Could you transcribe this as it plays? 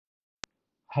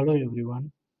Hello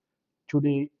everyone.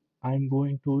 Today I'm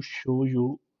going to show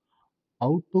you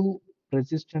how to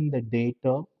persistent the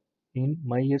data in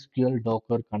MySQL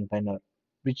Docker container,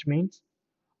 which means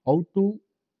how to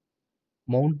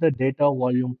mount the data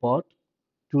volume part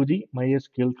to the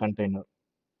MySQL container.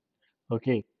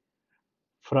 Okay,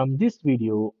 from this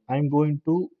video, I'm going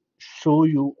to show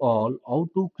you all how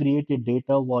to create a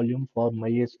data volume for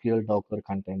MySQL Docker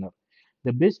container.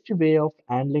 The best way of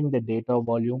handling the data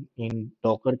volume in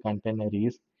Docker container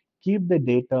is keep the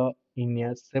data in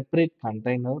a separate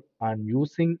container and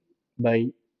using by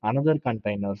another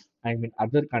containers, I mean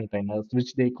other containers,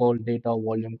 which they call data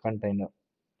volume container.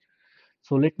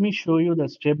 So let me show you the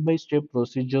step-by-step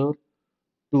procedure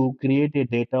to create a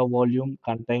data volume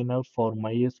container for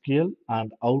MySQL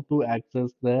and how to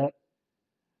access the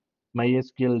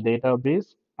MySQL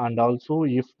database, and also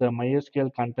if the MySQL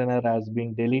container has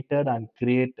been deleted and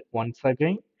create once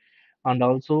again, and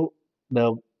also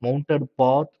the mounted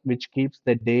path which keeps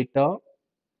the data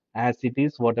as it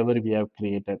is whatever we have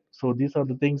created. So these are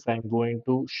the things I'm going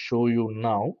to show you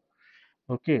now.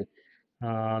 Okay.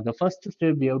 The first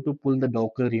step, we have to pull the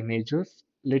Docker images.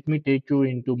 Let me take you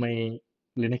into my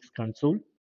Linux console.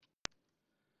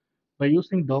 By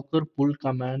using Docker pull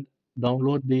command,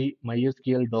 download the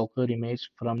MySQL Docker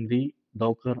image from the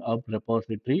Docker Hub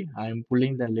repository. I am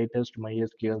pulling the latest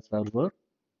MySQL server.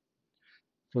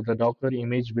 So the Docker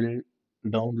image will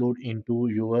download into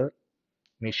your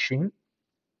machine.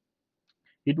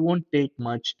 It won't take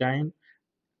much time.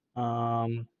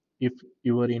 If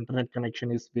your internet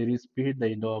connection is very speed,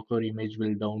 the Docker image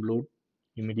will download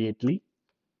immediately.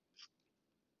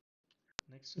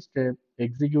 Next step,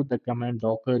 execute the command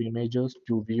Docker images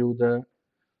to view the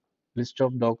list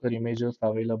of Docker images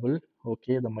available.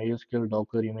 Okay, the MySQL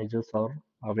Docker images are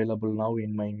available now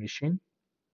in my machine.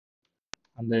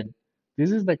 And then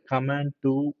this is the command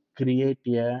to create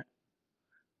a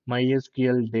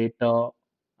MySQL data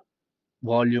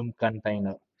volume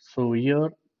container. So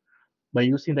here by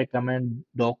using the command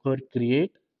docker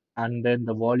create and then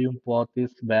the volume path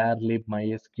is var lib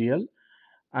MySQL.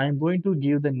 I'm going to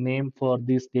give the name for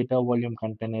this data volume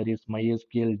container is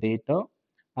MySQL data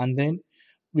and then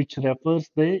which refers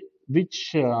the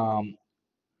which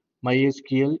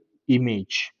MySQL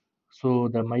image. So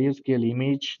the MySQL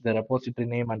image, the repository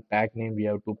name and tag name we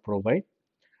have to provide.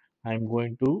 I'm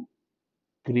going to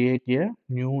create a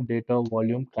new data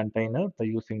volume container by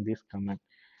using this command.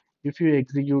 If you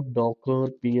execute docker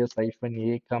ps-a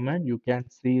command, you can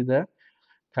see the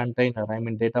container, I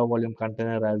mean data volume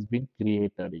container has been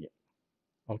created here.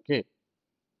 Okay.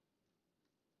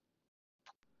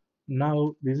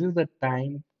 Now this is the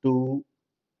time to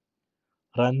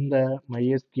run the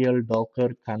MySQL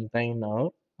Docker container,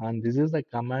 and this is the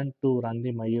command to run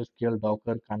the MySQL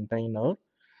Docker container.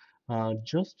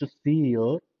 Just to see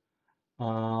here,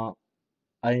 uh,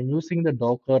 I am using the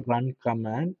Docker run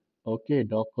command. Okay,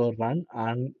 Docker run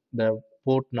and the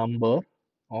port number.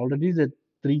 Already the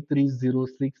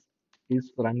 3306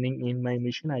 is running in my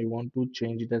machine. I want to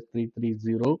change it as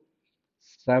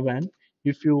 3307.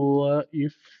 If your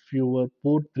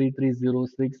port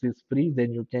 3306 is free,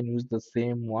 then you can use the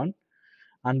same one.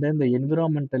 And then the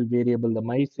environmental variable, the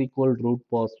MySQL root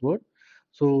password.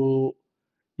 So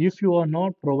if you are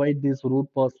not provide this root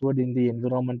password in the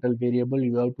environmental variable,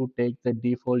 you have to take the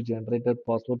default generated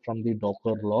password from the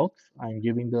Docker logs. I'm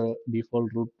giving the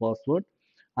default root password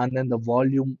and then the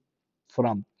volume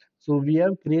from. So we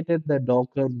have created the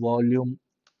Docker volume,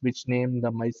 which name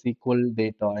the MySQL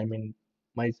data. I mean,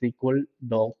 MySQL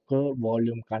Docker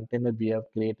volume container we have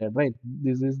created, right?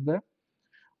 This is the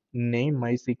name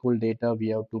MySQL data we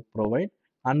have to provide.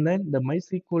 And then the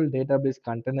MySQL database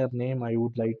container name, I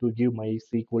would like to give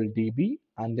MySQL DB.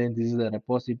 And then this is the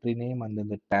repository name and then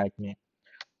the tag name.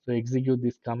 So execute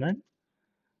this command.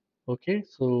 Okay,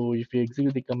 so if you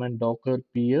execute the command docker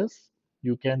ps,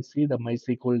 you can see the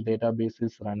MySQL database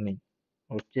is running.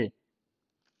 Okay,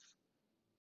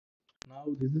 now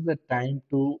this is the time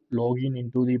to log in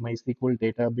into the MySQL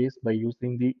database by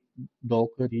using the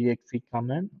docker exe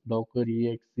command, docker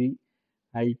exe it,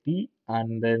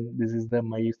 and then this is the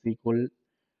MySQL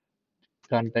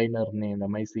container name, the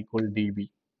MySQL DB.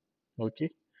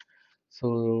 Okay,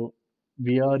 so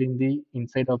we are in the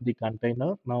inside of the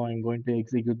container. Now I'm going to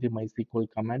execute the MySQL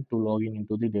command to log in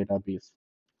into the database.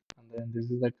 And then this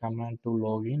is the command to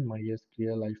log in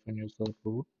MySQL-user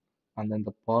root. And then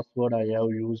the password I have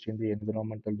used in the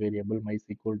environmental variable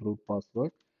MySQL root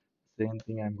password. Same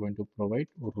thing I'm going to provide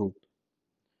root.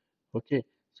 Okay,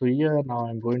 so here now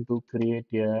I'm going to create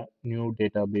a new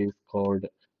database called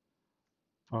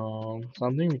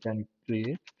something we can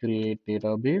create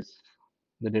database.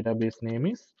 The database name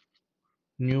is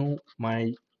new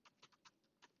my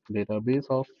database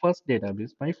or first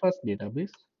database, my first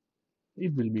database.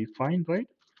 It will be fine, right?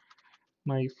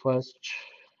 My first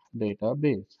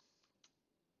database.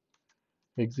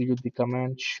 Execute the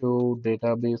command show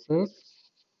databases.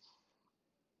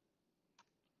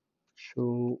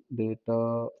 Show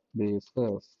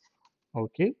databases.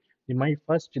 Okay, my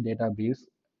first database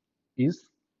is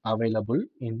available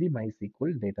in the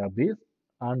MySQL database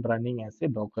and running as a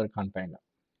Docker container.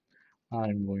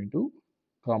 I'm going to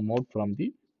come out from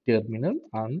the terminal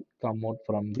and come out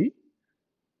from the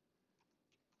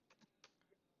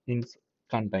ins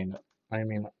container. I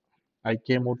mean, I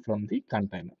came out from the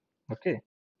container. Okay.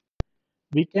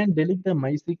 We can delete the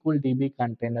MySQL DB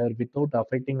container without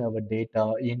affecting our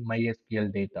data in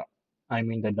MySQL data. I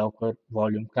mean the Docker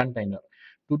volume container.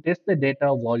 To test the data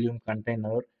volume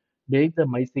container, delete the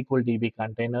MySQL DB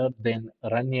container, then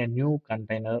run a new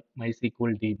container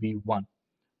MySQL DB1.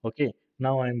 Okay.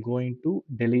 Now I'm going to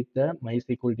delete the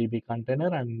MySQL DB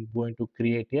container. I'm going to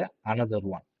create another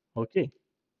one. Okay.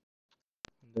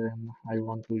 Then I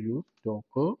want to use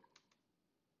Docker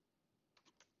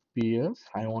PS.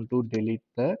 I want to delete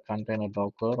the container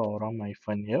Docker or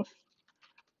 -f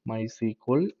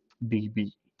MySQL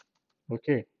DB.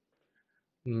 Okay.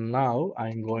 Now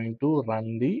I'm going to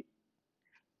run the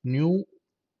new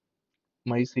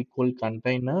MySQL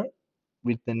container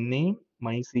with the name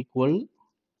MySQL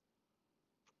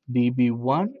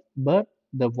DB1, but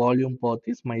the volume path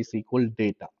is MySQL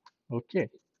data. Okay.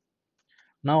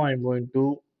 Now I'm going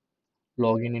to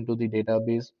log in into the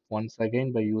database once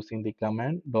again by using the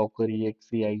command docker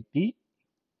exit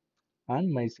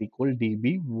and MySQL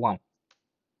DB1.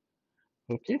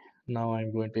 Okay. Now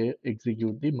I'm going to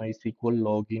execute the MySQL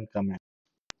login command.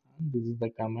 And this is the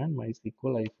command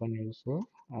MySQL-user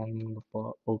and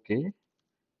okay,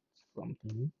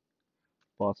 something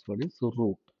password is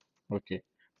root. Okay.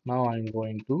 Now I'm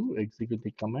going to execute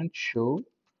the command show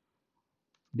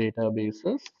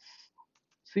databases.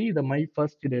 See the my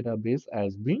first database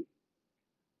has been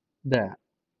there.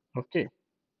 Okay.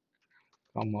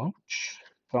 Come out,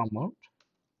 come out,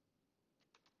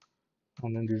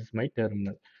 and then this is my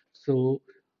terminal. So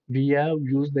we have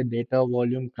used the data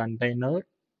volume container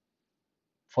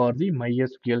for the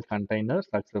MySQL container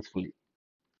successfully.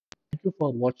 Thank you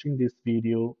for watching this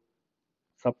video.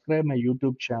 Subscribe my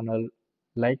YouTube channel,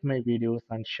 like my videos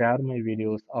and share my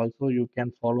videos. Also, you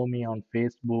can follow me on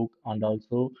Facebook and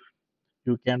also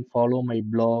you can follow my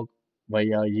blog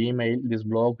via email. This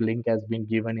blog link has been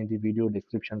given in the video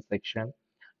description section.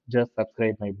 Just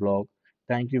subscribe my blog.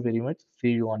 Thank you very much.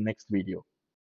 See you on next video.